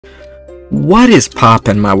What is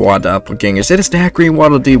poppin', my Watt Doppelgangers? It is Dak Green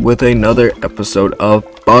Waddle Dee with another episode of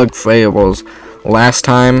Bug Fables. Last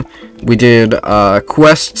time we did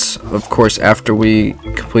quests. Of course, after we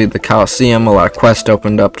completed the Coliseum, a lot of quests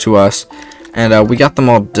opened up to us, and we got them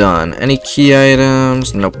all done. Any key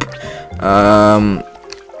items? Nope. I'm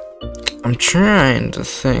trying to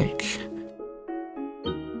think.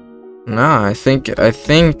 No, I think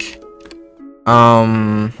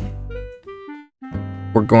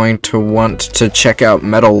we're going to want to check out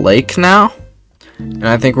Metal Lake now, and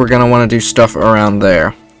I think we're gonna want to do stuff around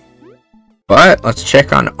there. But let's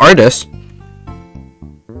check on Artist.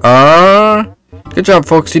 Good job,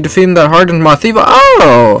 folks. You defeated that hardened Mothiva.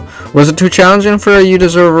 Oh, was it too challenging for you?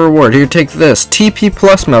 Deserve a reward. Here, take this TP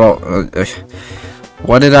plus medal.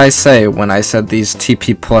 What did I say when I said these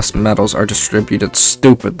TP plus medals are distributed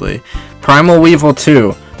stupidly? Primal Weevil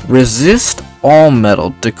 2. Resist all metal.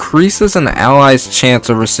 Decreases an ally's chance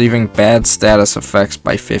of receiving bad status effects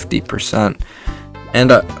by 50%. And,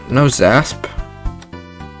 no Zasp.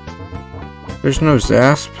 There's no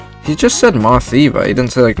Zasp. He just said Mothiva. He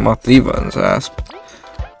didn't say, like, Mothiva and Zasp.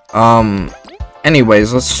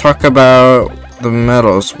 Anyways, let's talk about the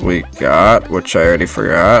medals we got, which I already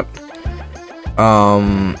forgot.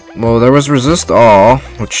 Well, there was Resist All,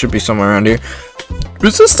 which should be somewhere around here.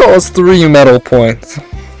 Resist All is 3 medal points.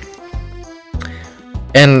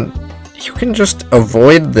 And you can just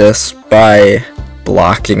avoid this by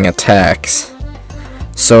blocking attacks.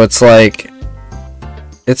 So it's like,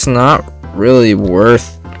 it's not really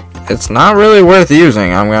worth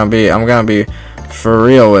using. I'm gonna be for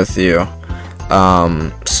real with you.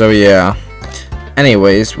 So yeah.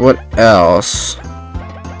 Anyways, what else?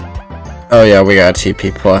 Oh yeah, we got a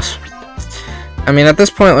TP plus. I mean, at this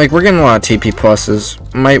point, like, we're getting a lot of TP pluses.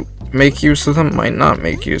 Might make use of them, might not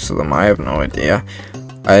make use of them. I have no idea.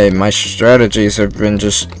 My strategies have been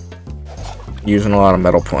just using a lot of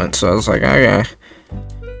metal points, so I was like, okay.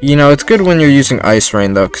 You know, it's good when you're using Ice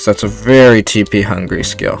Rain, though, because that's a very TP hungry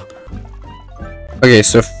skill. Okay,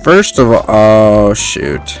 so first of all, oh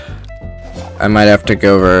shoot, I might have to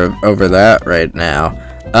go over that right now.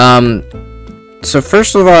 So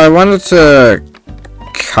first of all, I wanted to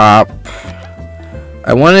cop,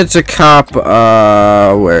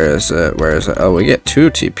 where is it? Oh, we get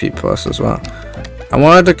 2 TP plus as well. I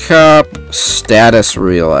wanted to cop Status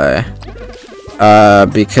Relay,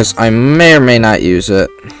 because I may or may not use it.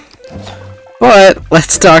 But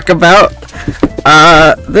let's talk about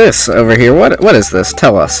this over here. What is this?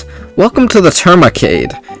 Tell us. Welcome to the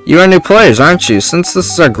Termacade. You are new players, aren't you? Since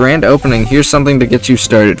this is our grand opening, here's something to get you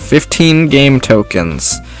started. 15 game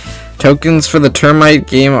tokens. Tokens for the Termite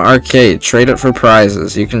Game Arcade. Trade it for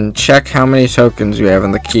prizes. You can check how many tokens you have in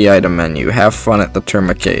the key item menu. Have fun at the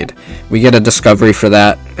Termacade. We get a discovery for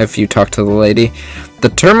that if you talk to the lady. The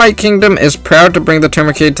Termite Kingdom is proud to bring the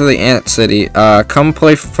Termacade to the Ant City. Come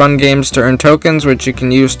play fun games to earn tokens, which you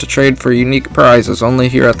can use to trade for unique prizes only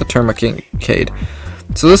here at the Termacade.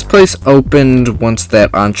 So this place opened once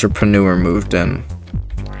that entrepreneur moved in.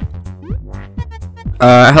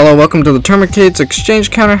 Hello, welcome to the Termacade's exchange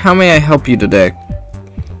counter. How may I help you today?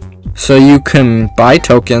 So you can buy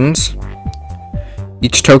tokens.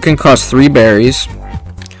 Each token costs 3 berries.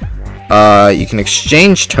 You can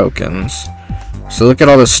exchange tokens. So look at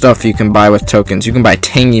all the stuff you can buy with tokens. You can buy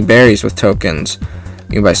tangy berries with tokens.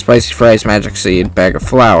 You can buy spicy fries, magic seed, bag of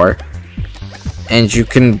flour. And you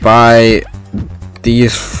can buy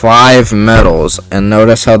these 5 medals, and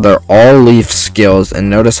notice how they're all leaf skills,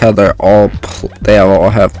 and notice how they all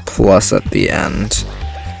have plus at the end.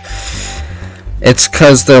 It's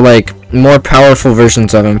because they're like more powerful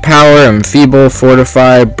versions of Empower, Enfeeble,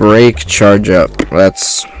 Fortify, Break, Charge Up.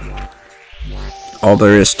 That's all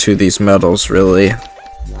there is to these medals, really.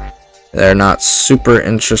 They're not super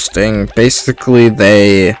interesting. Basically,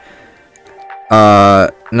 they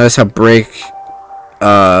notice how Break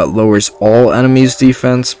lowers all enemies'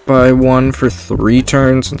 defense by 1 for 3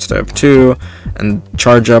 turns instead of 2, and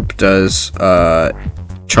Charge Up does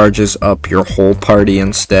charges up your whole party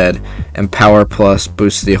instead, and Power Plus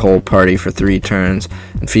boosts the whole party for 3 turns,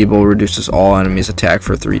 and Feeble reduces all enemies' attack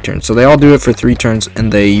for 3 turns. So they all do it for 3 turns,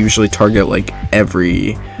 and they usually target like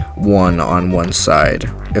everyone on one side.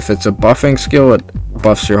 If it's a buffing skill, it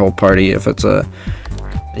buffs your whole party. If it's a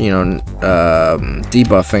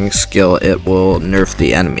debuffing skill, it will nerf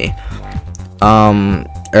the enemy,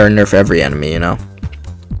 or nerf every enemy, you know.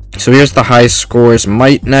 So here's the high scores.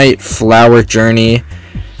 Might Knight, Flower Journey,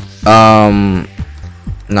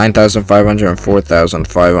 9,500 and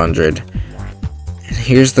 4,500. And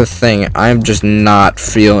here's the thing, I'm just not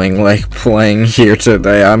feeling like playing here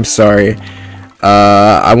today. I'm sorry.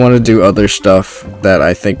 I want to do other stuff that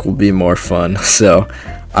I think will be more fun, so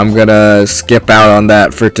I'm gonna skip out on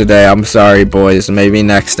that for today. I'm sorry, boys. Maybe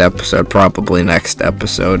next episode, probably next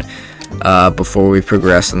episode, before we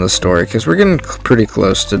progress in the story, because we're getting pretty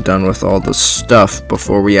close to done with all the stuff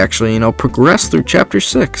before we actually, progress through chapter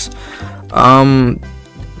 6.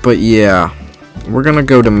 But yeah, we're gonna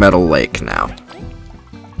go to Metal Lake now.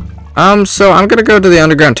 So I'm gonna go to the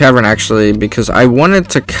Underground Tavern, actually, because I wanted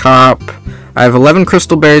to cop... I have 11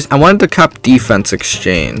 crystal berries. I wanted to cop Defense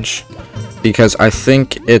Exchange, because I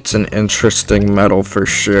think it's an interesting metal for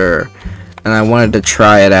sure, and I wanted to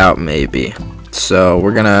try it out, maybe. So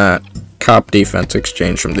we're gonna cop Defense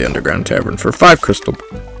Exchange from the Underground Tavern for 5 crystal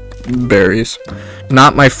berries.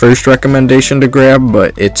 Not my first recommendation to grab,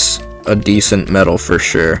 but it's a decent metal for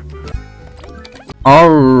sure.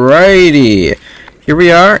 Alrighty, here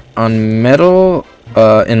we are on in Metal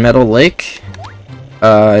Lake.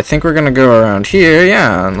 I think we're gonna go around here,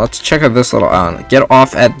 yeah, and let's check out this little island. Get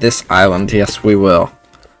off at this island, yes we will.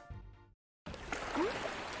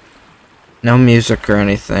 No music or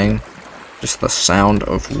anything, just the sound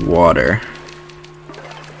of water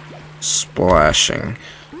splashing.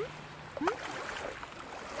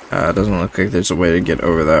 It doesn't look like there's a way to get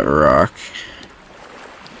over that rock.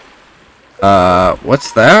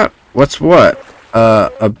 What's that? What's what?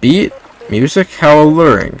 A beat? Music? How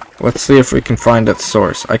alluring. Let's see if we can find its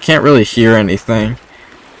source. I can't really hear anything.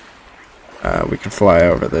 We can fly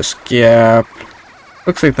over this gap.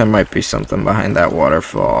 Looks like there might be something behind that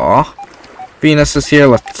waterfall. Venus is here,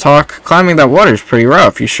 let's talk. Climbing that water is pretty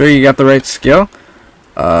rough. You sure you got the right skill?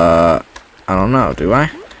 I don't know, do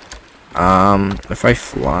I? If I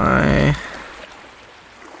fly...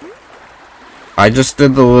 I just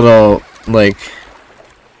did the little, like,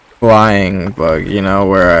 flying bug,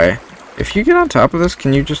 where if you get on top of this,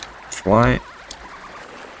 can you just fly?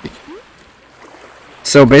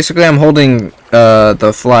 So basically I'm holding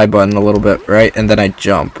the fly button a little bit, right? And then I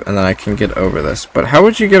jump, and then I can get over this. But how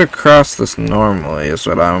would you get across this normally, is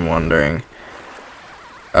what I'm wondering.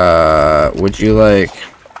 Would you, like...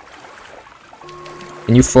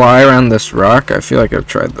 Can you fly around this rock? I feel like I've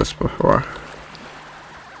tried this before.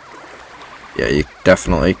 Yeah, you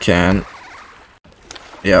definitely can.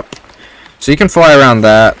 Yep. So you can fly around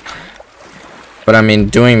that. But I mean,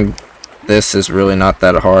 doing this is really not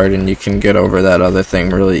that hard, and you can get over that other thing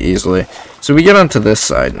really easily. So we get onto this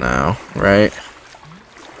side now, right?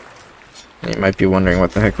 You might be wondering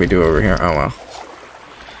what the heck we do over here. Oh well.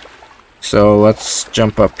 So let's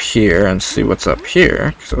jump up here and see what's up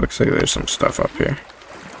here, because it looks like there's some stuff up here.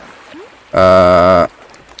 Let's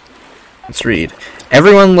read.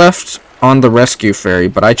 Everyone left on the rescue ferry,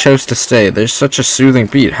 but I chose to stay. There's such a soothing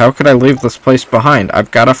beat. How could I leave this place behind?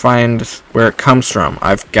 I've got to find where it comes from.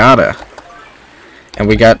 I've gotta. And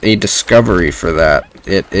we got a discovery for that.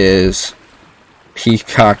 It is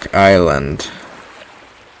Peacock Island.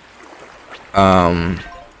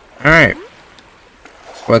 Alright.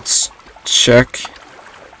 Let's check.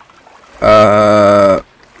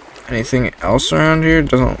 Anything else around here?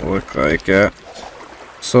 Doesn't look like it.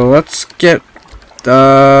 So let's get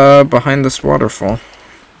behind this waterfall.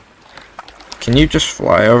 Can you just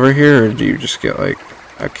fly over here, or do you just get like...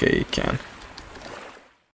 Okay, you can.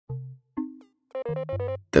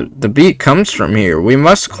 The beat comes from here. We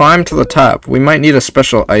must climb to the top. We might need a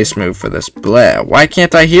special ice move for this. Blah. Why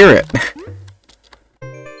can't I hear it?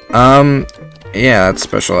 Yeah, that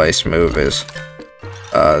special ice move is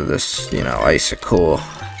this, icicle.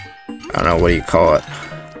 I don't know, what do you call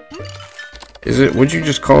it? Would you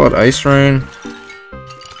just call it ice rain?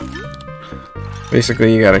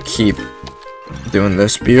 Basically, you gotta keep doing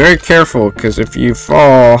this. Be very careful, because if you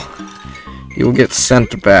fall, you'll get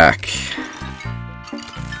sent back.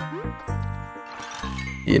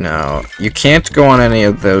 You can't go on any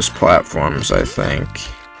of those platforms, I think.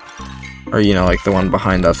 Or, like the one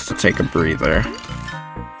behind us to take a breather.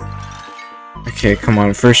 Okay, come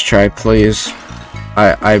on, first try, please.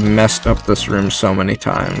 I messed up this room so many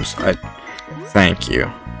times. Thank you.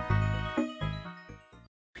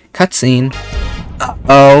 Cutscene.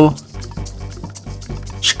 Uh-oh.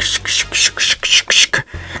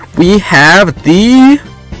 We have the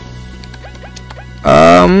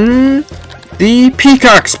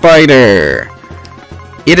Peacock Spider.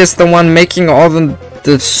 It is the one making all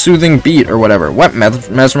the soothing beat or whatever. What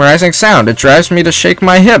mesmerizing sound. It drives me to shake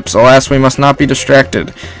my hips. Alas, we must not be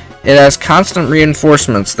distracted. It has constant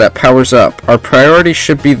reinforcements that powers up. Our priority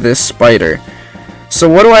should be this spider. So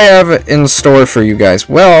what do I have in store for you guys?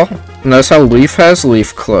 Well, notice how Leaf has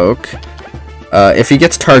Leaf Cloak. If he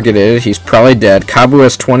gets targeted, he's probably dead. Kabu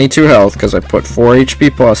has 22 health because I put 4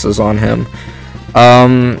 HP pluses on him.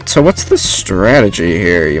 So what's the strategy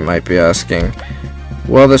here, you might be asking?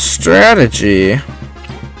 Well, the strategy...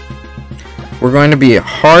 We're going to be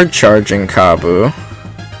hard charging Kabu.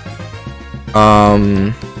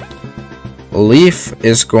 Leaf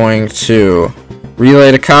is going to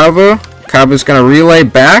relay to Kabu. Kabu's going to relay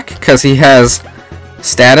back because he has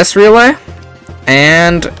status relay.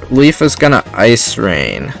 And Leaf is going to ice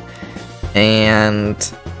rain. And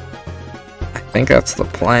I think that's the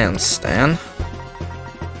plan, Stan.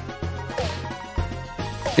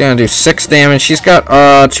 He's going to do 6 damage. He's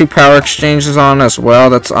got 2 power exchanges on as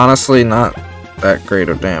well. That's honestly not that great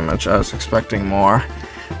of damage. I was expecting more,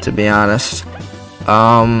 to be honest.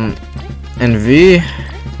 And V,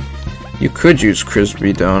 you could use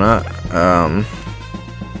Crispy Donut.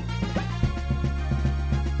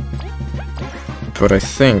 But I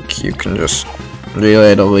think you can just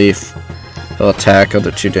relay to Leaf. He'll attack, he'll do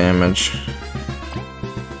 2 damage.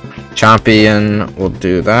 Champion will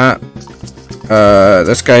do that.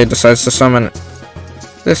 This guy decides to summon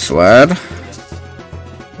this lad.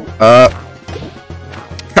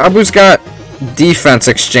 Kabu's got defense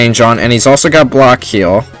exchange on, and he's also got block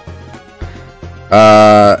heal.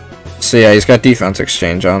 So yeah, he's got defense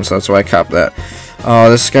exchange on, so that's why I copped that. Oh,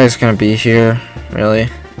 this guy's gonna be here, really?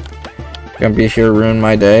 Gonna be here, ruin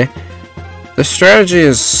my day. The strategy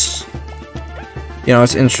is, you know,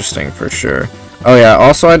 it's interesting for sure. Oh yeah,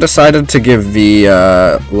 also I decided to give V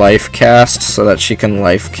life cast so that she can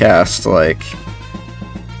life cast, like,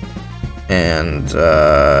 and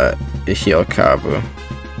heal Kabu.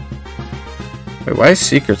 Wait, why is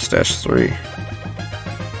Secret Stash 3?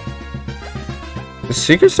 Is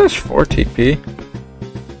Secret Stash 4 TP?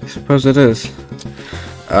 I suppose it is.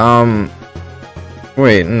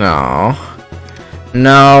 Wait, no.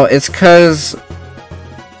 No, it's cause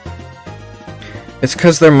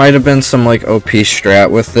there might have been some, like, OP strat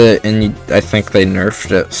with it, and I think they nerfed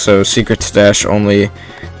it, so Secret Stash only...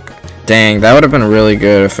 Dang, that would have been really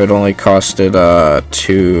good if it only costed,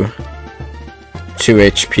 2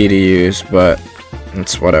 HP to use, but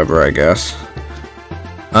it's whatever, I guess.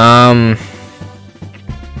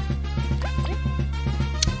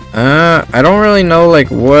 I don't really know, like,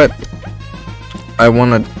 what I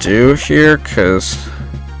want to do here, because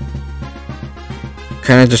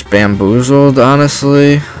kind of just bamboozled,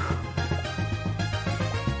 honestly.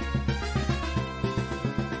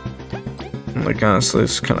 Like, honestly,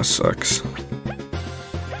 this kind of sucks.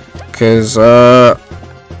 Because,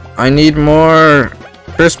 I need more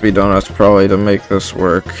crispy donuts, probably, to make this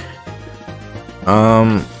work.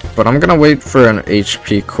 But I'm gonna wait for an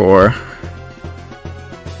HP core.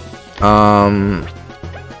 I'm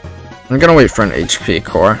gonna wait for an HP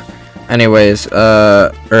core. Anyways,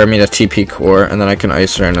 or I mean a TP core, and then I can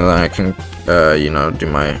ice rain, and then I can, you know, do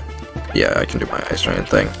my, yeah, I can do my ice rain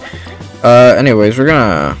thing. Anyways, we're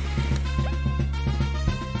gonna,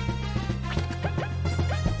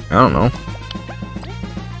 I don't know.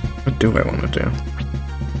 What do I want to do?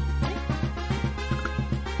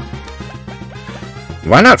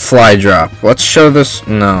 Why not fly drop? Let's show this.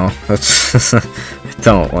 No, that's. I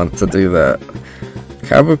don't want to do that.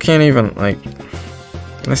 Kabu can't even, like.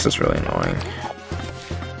 This is really annoying.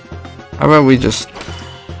 How about we just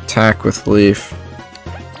attack with Leaf,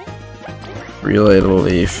 relay to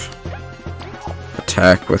Leaf,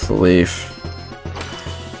 attack with Leaf,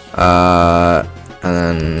 and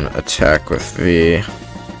then attack with V.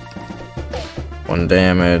 1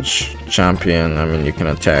 damage. Champion, I mean, you can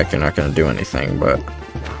attack, you're not gonna do anything, but...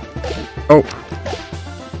 Oh!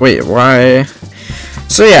 Wait, why?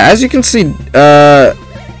 So yeah, as you can see,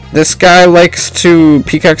 this guy likes to...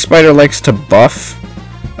 Peacock Spider likes to buff,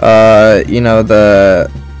 you know,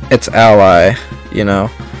 its ally, you know.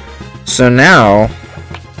 So now,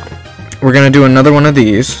 we're gonna do another one of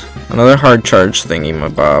these. Another hard charge thingy, my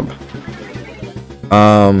bob.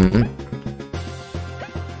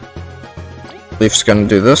 Leaf's gonna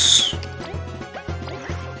do this.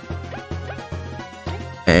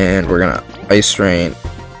 And we're gonna ice rain.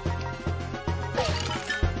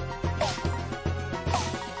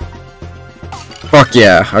 Fuck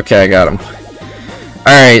yeah. Okay, I got him.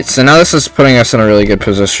 Alright, so now this is putting us in a really good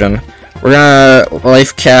position. We're gonna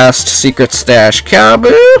life cast Secret Stash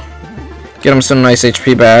Kabu. Get him some nice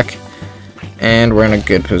HP back. And we're in a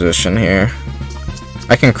good position here.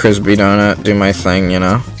 I can Crispy Donut, do my thing, you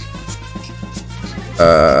know.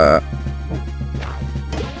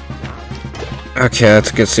 Okay, that's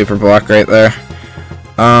a good super block right there.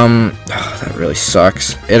 Oh, that really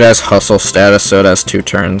sucks. It has hustle status, so it has 2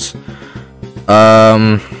 turns.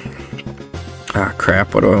 Ah,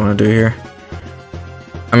 crap, what do I want to do here?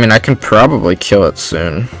 I mean, I can probably kill it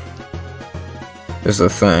soon. Is the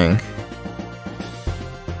thing.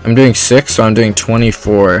 I'm doing 6, so I'm doing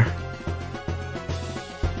 24.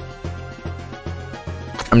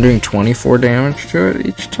 I'm doing 24 damage to it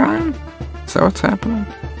each time? Is that what's happening?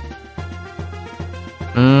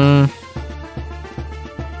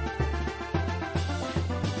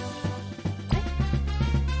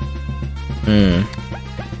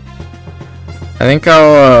 I think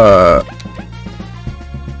I'll,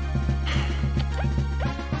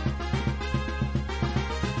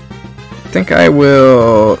 I think I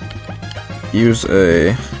will use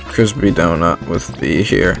a crispy donut with B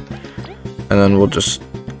here, and then we'll just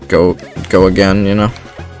go again, you know.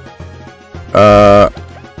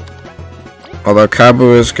 Although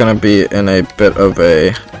Kabu is gonna be in a bit of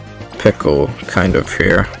a pickle kind of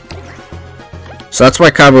here, so that's why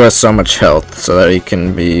Kabu has so much health, so that he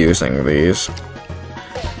can be using these.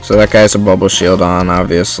 So that guy's a bubble shield on,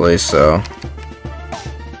 obviously, so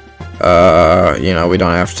you know, we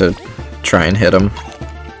don't have to try and hit him.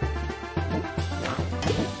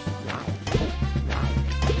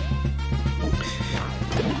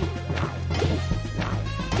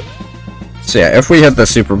 So yeah, if we hit the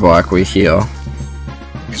super block, we heal,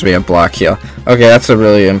 because we have block heal. Okay, that's a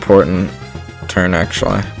really important turn,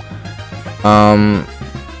 actually.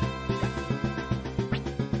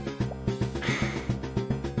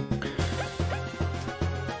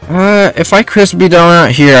 If I crispy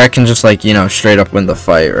donut here, I can just, like, you know, straight up win the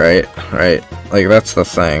fight, right? Right? Like, that's the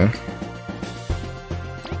thing.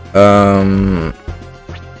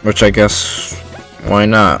 Which I guess, why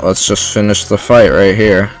not? Let's just finish the fight right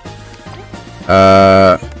here.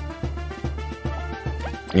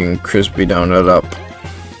 You can crispy donut up.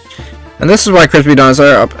 And this is why crispy donuts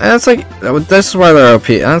are up. And it's like, this is why they're OP.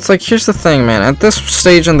 And it's like, here's the thing, man. At this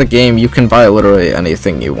stage in the game, you can buy literally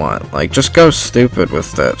anything you want. Like, just go stupid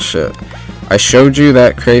with that shit. I showed you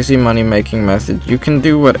that crazy money-making method. You can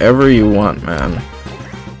do whatever you want, man.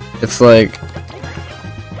 It's like,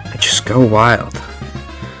 just go wild.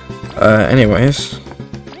 Anyways.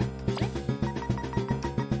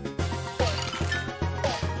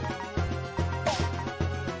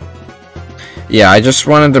 Yeah, I just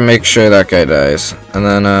wanted to make sure that guy dies. And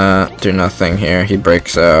then, do nothing here. He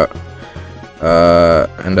breaks out.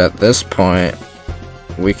 And at this point,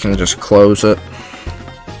 we can just close it.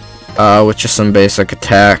 With just some basic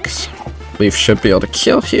attacks. Leaf should be able to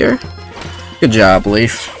kill here. Good job,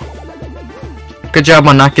 Leaf. Good job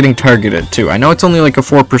on not getting targeted, too. I know it's only like a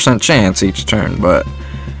 4% chance each turn, but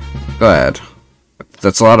go ahead.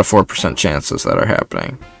 That's a lot of 4% chances that are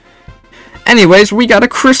happening. Anyways, we got a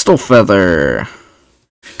crystal feather,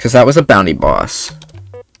 because that was a bounty boss.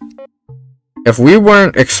 If we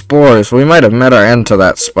weren't explorers, we might have met our end to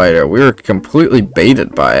that spider. We were completely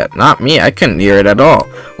baited by it. Not me, I couldn't hear it at all.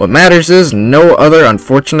 What matters is, no other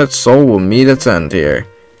unfortunate soul will meet its end here.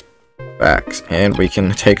 Facts. And we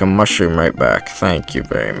can take a mushroom right back. Thank you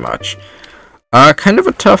very much. Kind of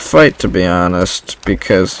a tough fight, to be honest,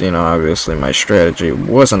 because, you know, obviously my strategy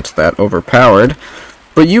wasn't that overpowered.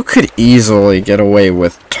 But you could easily get away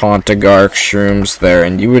with Tauntagark shrooms there,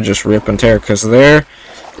 and you would just rip and tear, because there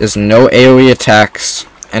is no AoE attacks.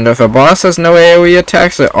 And if a boss has no AoE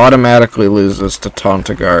attacks, it automatically loses to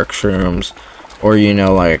Tauntagark shrooms. Or, you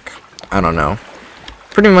know, like, I don't know.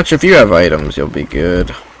 Pretty much if you have items, you'll be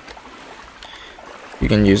good. You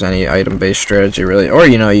can use any item-based strategy, really. Or,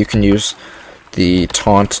 you know, you can use the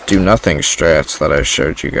taunt do-nothing strats that I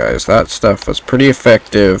showed you guys. That stuff was pretty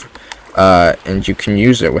effective. And you can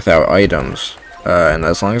use it without items, and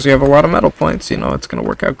as long as you have a lot of metal points, you know, it's gonna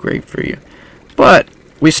work out great for you. But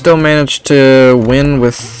we still managed to win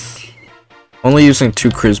with only using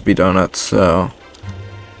 2 crispy donuts, so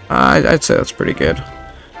I'd say that's pretty good.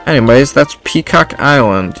 Anyways, that's Peacock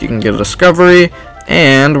Island. You can get a discovery,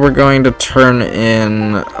 and we're going to turn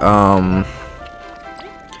in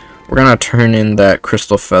that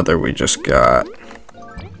crystal feather we just got.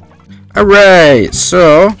 Alright,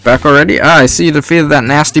 so, back already? I see you defeated that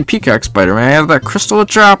nasty peacock spider. May I have that crystal it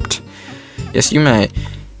dropped? Yes, you may.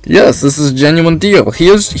 Yes, this is a genuine deal.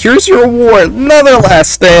 Here's your reward. Another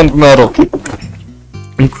last stand medal.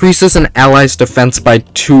 Increases an ally's defense by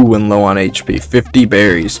 2 when low on HP. 50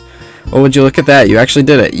 berries. Oh, would you look at that? You actually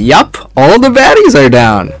did it. Yup, all the baddies are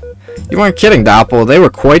down. You weren't kidding, Doppel. They were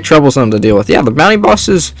quite troublesome to deal with. Yeah, the bounty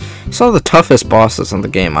bosses, some of the toughest bosses in the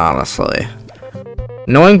game, honestly.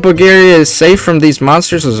 Knowing Bulgaria is safe from these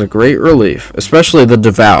monsters is a great relief, especially the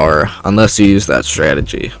Devourer, unless you use that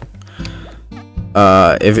strategy.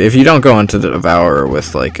 If you don't go into the Devourer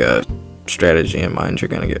with, like, a strategy in mind, you're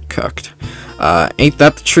gonna get cucked. Ain't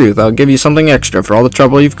that the truth? I'll give you something extra for all the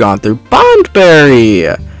trouble you've gone through.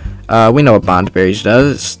 Bondberry! We know what Bondberries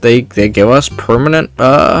does. They give us permanent,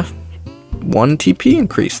 1 TP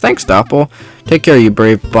increase. Thanks, Doppel. Take care, you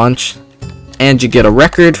brave bunch. And you get a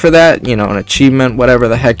record for that, you know, an achievement, whatever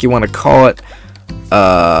the heck you want to call it.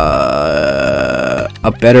 A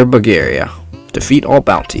better Bulgaria. Defeat all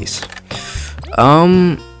bounties.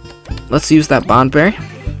 Let's use that Bondberry.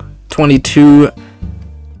 22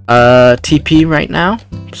 TP right now,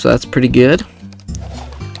 so that's pretty good.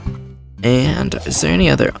 And is there any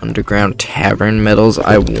other underground tavern medals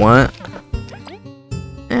I want?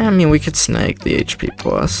 I mean, we could snag the HP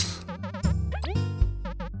plus.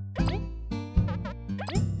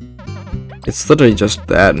 It's literally just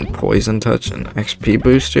that and Poison Touch and XP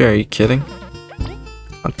booster. Are you kidding?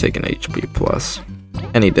 I'll take an HP plus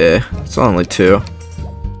any day. It's only 2.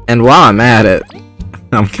 And while I'm at it,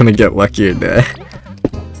 I'm gonna get luckier day.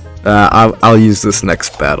 I'll use this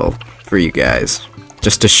next battle for you guys,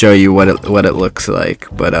 just to show you what it looks like.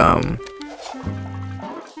 But I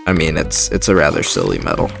mean, it's a rather silly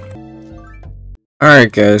medal.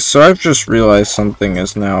 Alright guys, so I've just realized something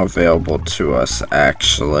is now available to us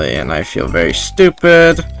actually, and I feel very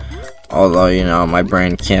stupid. Although, you know, my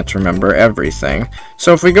brain can't remember everything.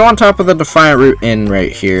 So if we go on top of the Defiant Root Inn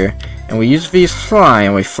right here, and we use V's Fly,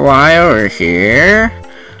 and we fly over here,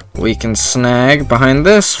 we can snag behind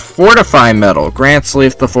this Fortify medal. Grants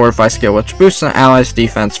Leaf the Fortify skill, which boosts an ally's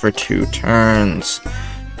defense for 2 turns.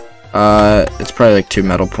 It's probably like 2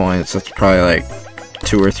 medal points. It's probably like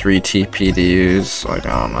 2 or 3 TP to use. Like,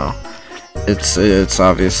 I don't know. It's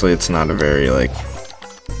obviously it's not a very like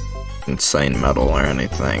insane medal or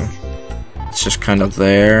anything. It's just kind of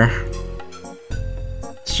there.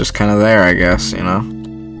 It's just kind of there, I guess, you know.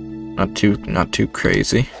 Not too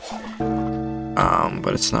crazy.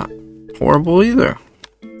 But it's not horrible either.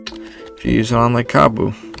 If you use it on like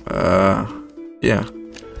Kabu. Yeah.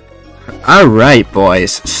 Alright,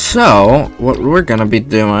 boys. So, what we're gonna be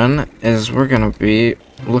doing is we're gonna be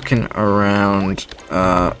looking around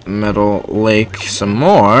Metal Lake some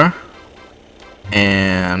more.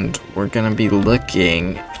 And we're gonna be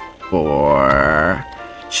looking for...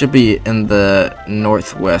 should be in the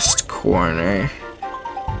northwest corner.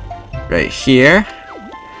 Right here.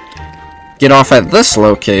 Get off at this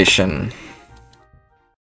location.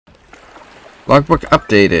 Logbook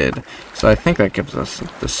updated. So I think that gives us a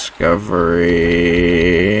discovery.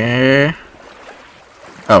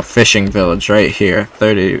 Oh, fishing village right here.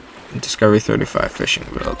 30 discovery 35 fishing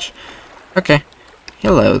village. Okay.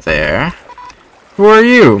 Hello there. Who are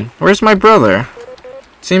you? Where's my brother?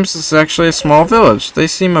 Seems this is actually a small village. They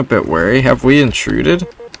seem a bit wary. Have we intruded?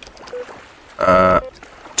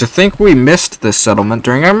 To think we missed this settlement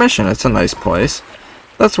during our mission. It's a nice place.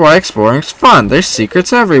 That's why exploring's fun. There's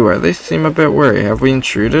secrets everywhere. They seem a bit wary. Have we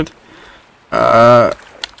intruded? Guys,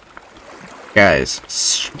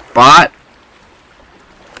 spot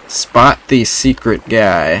the secret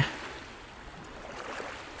guy.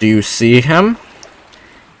 Do you see him?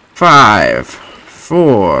 5,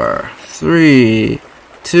 4, 3,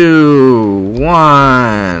 2,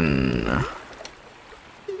 1.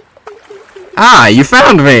 Ah, you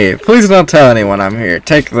found me! Please don't tell anyone I'm here.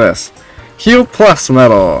 Take this. Heal Plus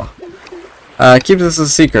medal. Keep this a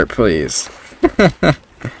secret, please.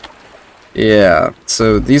 Yeah,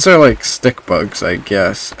 so these are like stick bugs, I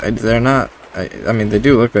guess. They're not... I mean, they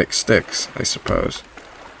do look like sticks, I suppose.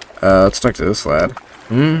 Let's talk to this lad.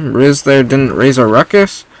 Riz there didn't raise a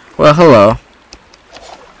ruckus? Well, hello.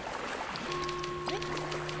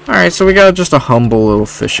 Alright, so we got just a humble little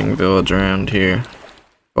fishing village around here.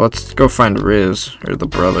 Well, let's go find Riz, or the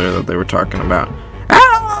brother that they were talking about.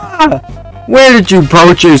 Ah! Where did you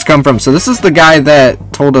poachers come from? So this is the guy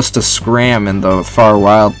that told us to scram in the far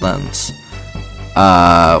wildlands.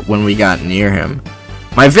 When we got near him.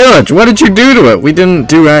 My village, what did you do to it? We didn't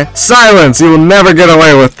do it. Silence! You will never get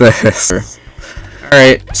away with this.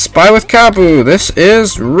 Alright, Spy with Kabu. This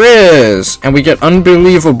is Riz. And we get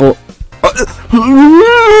unbelievable... No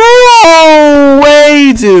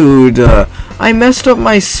way, dude! I messed up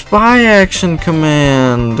my spy action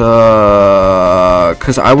command,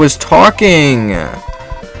 cause I was talking.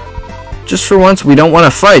 Just for once, we don't want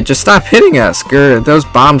to fight. Just stop hitting us. Those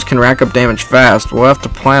bombs can rack up damage fast. We'll have to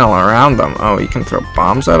plan all around them. Oh, you can throw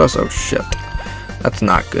bombs at us? Oh, shit. That's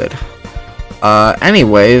not good.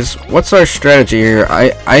 Anyways, what's our strategy here?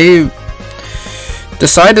 I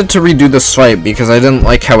decided to redo this fight because I didn't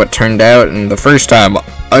like how it turned out, and the first time,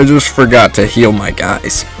 I just forgot to heal my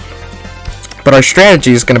guys. But our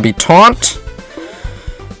strategy is going to be Taunt,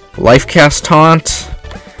 Life Cast Taunt.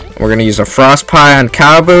 We're going to use a Frost Pie on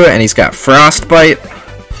Kabu, and he's got Frostbite.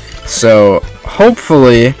 So,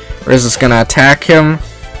 hopefully, Riz is going to attack him.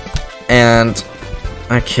 And,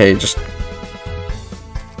 okay, just...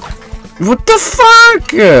 What the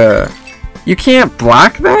fuck? You can't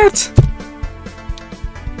block that?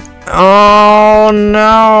 Oh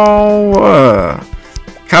no!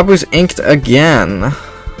 Kabu's inked again.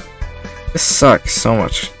 This sucks so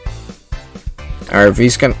much. Our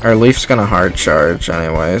Leaf's gonna hard charge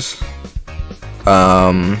anyways.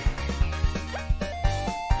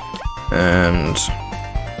 And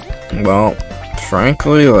well,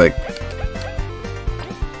 frankly, like,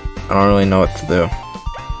 I don't really know what to do.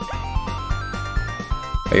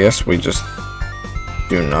 I guess we just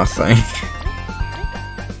do nothing.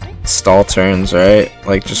 Stall turns, right?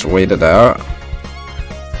 Like, just wait it out.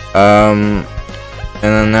 And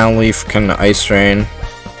then now Leaf can Ice Rain.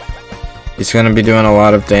 He's gonna be doing a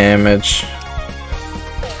lot of damage.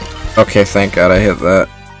 Okay, thank God I hit that.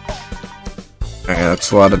 Alright,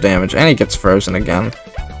 that's a lot of damage. And he gets frozen again.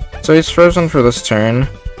 So he's frozen for this turn.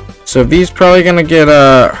 So V's probably gonna get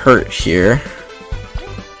hurt here.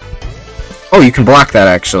 Oh, you can block that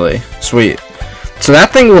actually. Sweet. So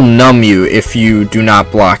that thing will numb you if you do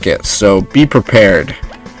not block it. So be prepared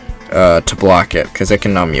to block it, because it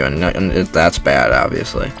can numb you, and that's bad,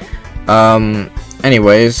 obviously.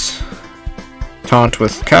 Anyways, taunt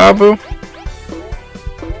with Kabu.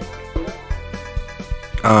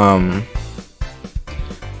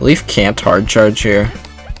 Leaf can't hard charge here.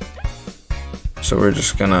 So we're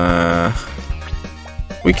just gonna...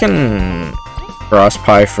 We can Frost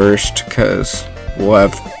Pie first, because we'll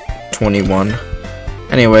have 21.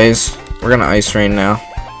 Anyways, we're gonna Ice Rain now.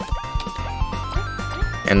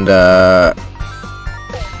 And,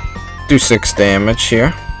 do 6 damage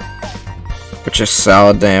here. Which is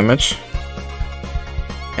solid damage.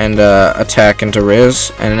 And, attack into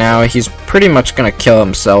Riz. And now he's pretty much gonna kill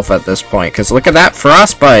himself at this point, because look at that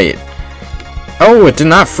Frostbite! Oh, it did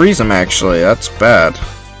not freeze him, actually. That's bad.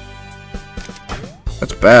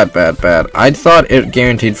 That's bad, bad, bad. I thought it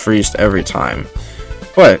guaranteed freeze every time.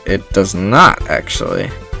 But it does not, actually.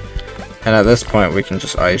 And at this point, we can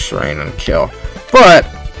just Ice Rain and kill. But,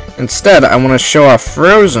 instead, I want to show off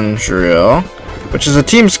Frozen Drill, which is a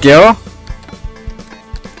team skill.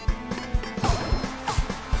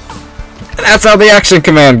 And that's how the action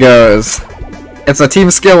command goes. It's a team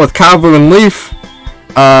skill with Kabu and Leaf.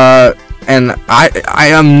 And I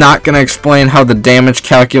am not going to explain how the damage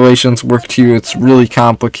calculations work to you. It's really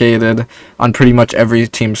complicated on pretty much every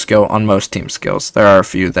team skill, on most team skills. There are a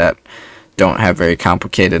few that don't have very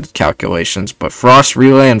complicated calculations, but Frost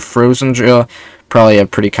Relay and Frozen Drill probably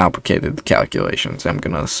have pretty complicated calculations, I'm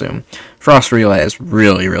going to assume. Frost Relay has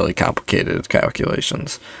really, really complicated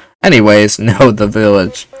calculations. Anyways, no, the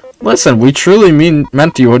village. Listen, we truly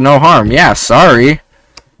meant you no harm. Yeah, sorry.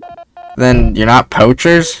 Then you're not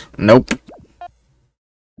poachers? Nope.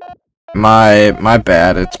 My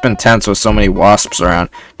bad. It's been tense with so many wasps around.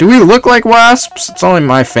 Do we look like wasps? It's only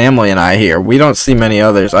my family and I here. We don't see many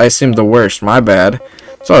others. I seem the worst. My bad.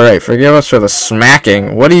 It's alright. Forgive us for the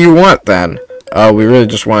smacking. What do you want then? Oh, we really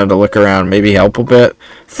just wanted to look around. Maybe help a bit.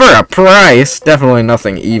 For a price! Definitely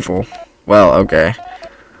nothing evil. Well, okay.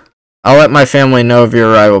 I'll let my family know of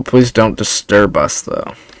your arrival. Please don't disturb us,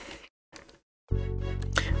 though.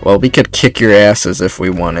 Well, we could kick your asses if we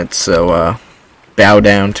wanted, so, bow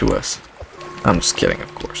down to us. I'm just kidding,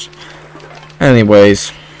 of course.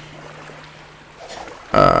 Anyways.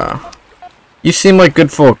 You seem like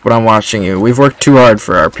good folk, but I'm watching you. We've worked too hard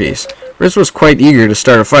for our peace. Riz was quite eager to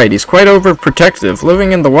start a fight. He's quite overprotective.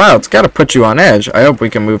 Living in the wild's gotta put you on edge. I hope we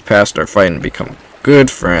can move past our fight and become good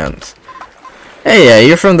friends. Hey,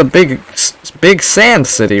 you're from the big sand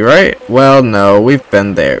city, right? Well, no, we've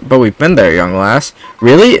been there. But we've been there, young lass.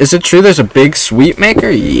 Really? Is it true there's a big sweet maker?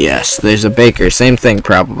 Yes, there's a baker. Same thing,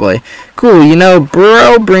 probably. Cool, you know,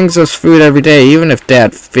 bro brings us food every day, even if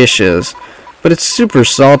Dad fishes. But it's super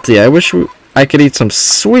salty. I wish I could eat some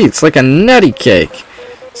sweets, like a nutty cake.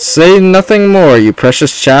 Say nothing more, you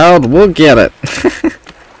precious child. We'll get it.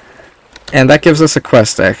 And that gives us a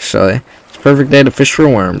quest, actually. It's a perfect day to fish for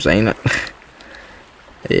worms, ain't it?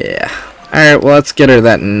 Yeah. Alright, well, let's get her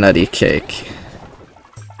that nutty cake.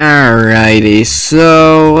 Alrighty,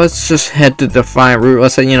 so let's just head to Defiant Root.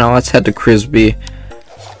 Let's head to Crisby.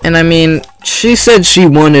 And I mean, she said she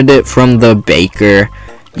wanted it from the baker.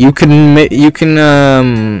 You can make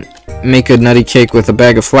a nutty cake with a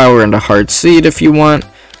bag of flour and a hard seed if you want.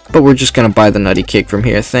 But we're just gonna buy the nutty cake from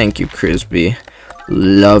here. Thank you, Crisby.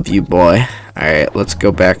 Love you, boy. Alright, let's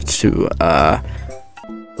go back to,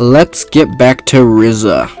 let's get back to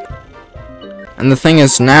Rizza. And the thing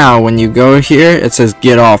is now, when you go here, it says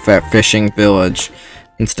get off at Fishing Village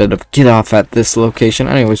instead of get off at this location.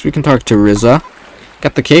 Anyways, we can talk to Rizza.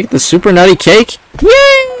 Got the cake? The super nutty cake?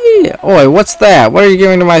 Yay! Oi, what's that? What are you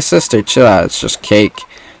giving to my sister? Chill out, it's just cake.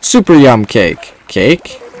 Super yum cake.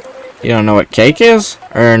 Cake? You don't know what cake is?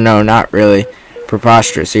 Or no, not really.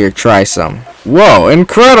 Preposterous. Here, try some. Whoa,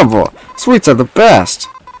 incredible! Sweets are the best!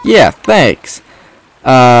 Yeah, thanks.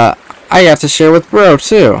 I have to share with Bro,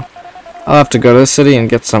 too. I'll have to go to the city and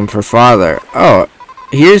get some for Father. Oh,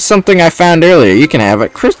 here's something I found earlier. You can have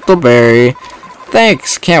it. Crystal berry.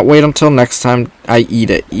 Thanks. Can't wait until next time I eat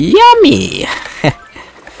it. Yummy!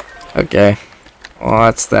 Okay. Well,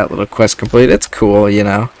 that's that little quest complete. It's cool, you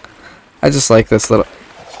know. I just like this little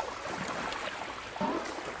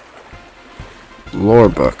lore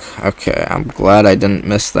book. Okay, I'm glad I didn't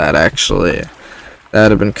miss that, actually.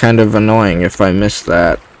 That'd have been kind of annoying if I missed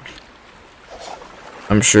that.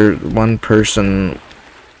 I'm sure one person...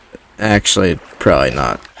 Actually, probably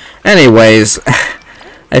not. Anyways,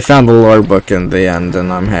 I found the lore book in the end,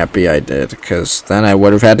 and I'm happy I did, because then I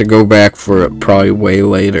would have had to go back for it probably way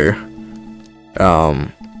later.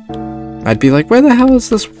 I'd be like, where the hell is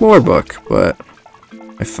this lore book? But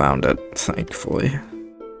I found it, thankfully.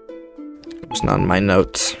 It was not in my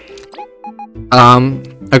notes.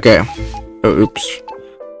 Okay. Oh, oops.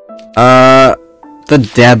 The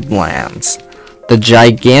Deadlands. The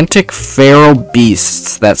gigantic feral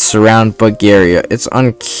beasts that surround Bulgaria. It's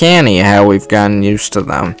uncanny how we've gotten used to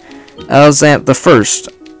them. Alexander the First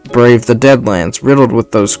braved the Deadlands, riddled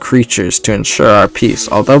with those creatures to ensure our peace.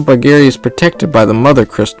 Although Bulgaria is protected by the Mother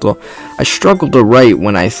Crystal, I struggle to write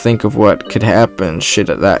when I think of what could happen should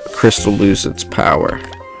that crystal lose its power.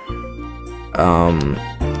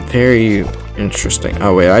 Very interesting.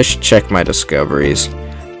 Oh wait, I should check my discoveries.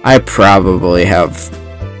 I probably have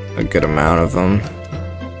a good amount of them.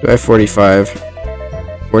 Do I have 45?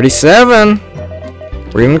 47!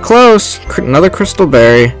 We're even close! Another crystal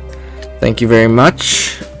berry. Thank you very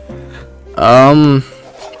much.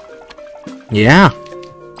 Yeah.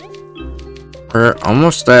 We're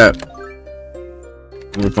almost at...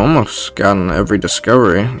 We've almost gotten every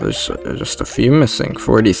discovery. There's just a few missing.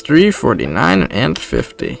 43, 49, and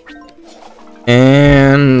 50.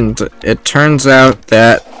 And it turns out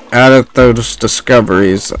that out of those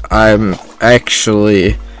discoveries, I'm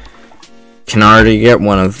actually can already get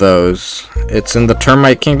one of those. It's in the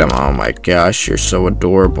Termite Kingdom. Oh my gosh, you're so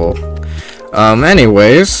adorable.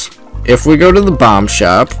 Anyways, if we go to the bomb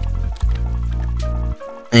shop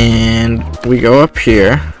and we go up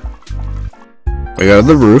here, we go to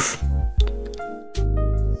the roof.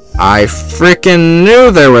 I freaking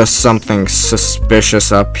knew there was something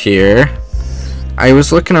suspicious up here. I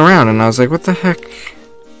was looking around and I was like, what the heck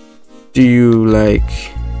do you like?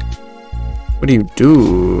 What do you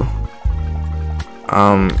do?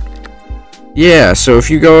 Yeah, so if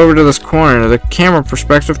you go over to this corner, the camera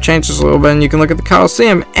perspective changes a little bit and you can look at the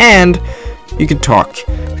Colosseum and you can talk.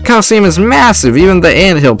 The Colosseum is massive. Even the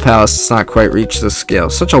Anthill Palace does not quite reach this scale.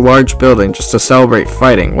 Such a large building just to celebrate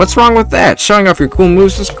fighting. What's wrong with that? Showing off your cool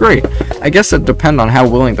moves is great. I guess it depends on how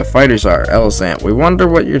willing the fighters are. Elzant, we wonder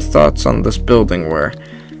what your thoughts on this building were.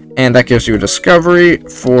 And that gives you a discovery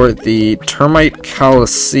for the Termite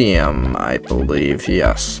Colosseum, I believe.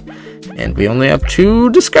 Yes. And we only have 2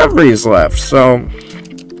 discoveries left. So,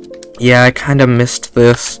 yeah, I kind of missed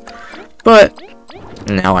this. But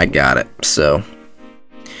now I got it. So,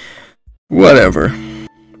 whatever.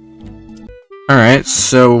 Alright,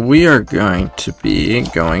 so we are going to be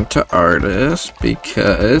going to Artist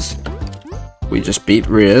because we just beat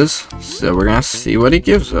Riz. So we're going to see what he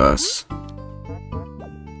gives us.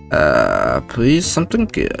 Please, something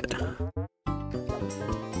good.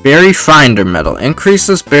 Berry Finder Medal.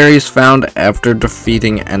 Increases berries found after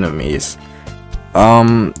defeating enemies.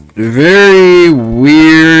 Very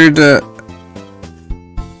weird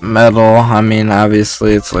medal. I mean,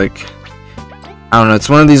 obviously, it's like... I don't know, it's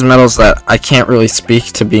one of these medals that I can't really speak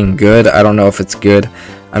to being good. I don't know if it's good.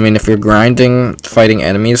 I mean, if you're grinding, fighting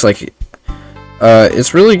enemies, like...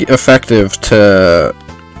 it's really effective to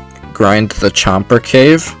grind the Chomper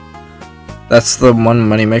Cave. That's the one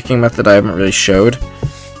money-making method I haven't really showed.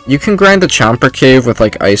 You can grind the Chomper Cave with,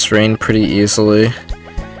 like, Ice Rain pretty easily.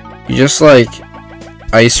 You just, like,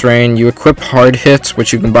 Ice Rain. You equip Hard Hits,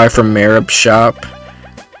 which you can buy from Marib's shop.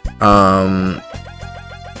 And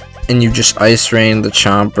you just Ice Rain the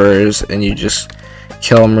Chompers, and you just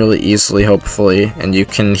kill them really easily, hopefully. And you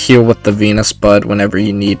can heal with the Venus Bud whenever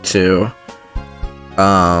you need to.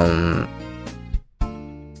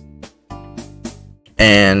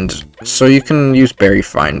 And so you can use Berry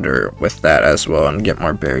Finder with that as well and get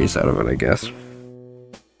more berries out of it, I guess.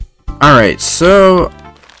 Alright, so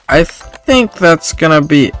I think that's gonna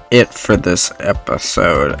be it for this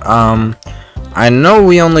episode. I know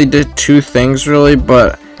we only did 2 things really,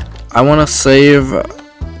 but I want to save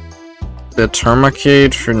the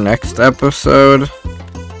Termacade for next episode.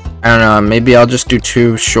 I don't know, maybe I'll just do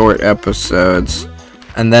 2 short episodes,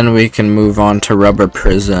 and then we can move on to Rubber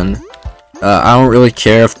Prison. I don't really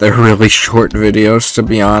care if they're really short videos, to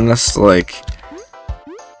be honest. Like,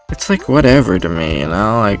 it's like whatever to me, you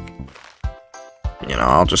know? Like, you know,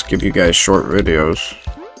 I'll just give you guys short videos,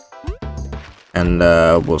 and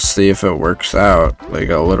we'll see if it works out. Like,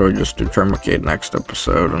 I'll literally just do Termicade next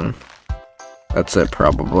episode, and that's it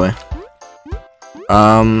probably.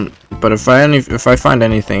 But if I find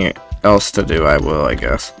anything else to do, I will, I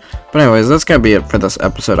guess. But anyways, that's gonna be it for this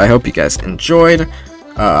episode. I hope you guys enjoyed,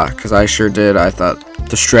 because I sure did. I thought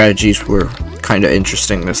the strategies were kind of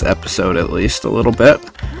interesting this episode, at least a little bit.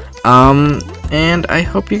 And I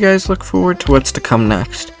hope you guys look forward to what's to come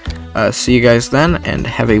next. See you guys then, and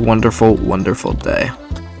have a wonderful, wonderful day.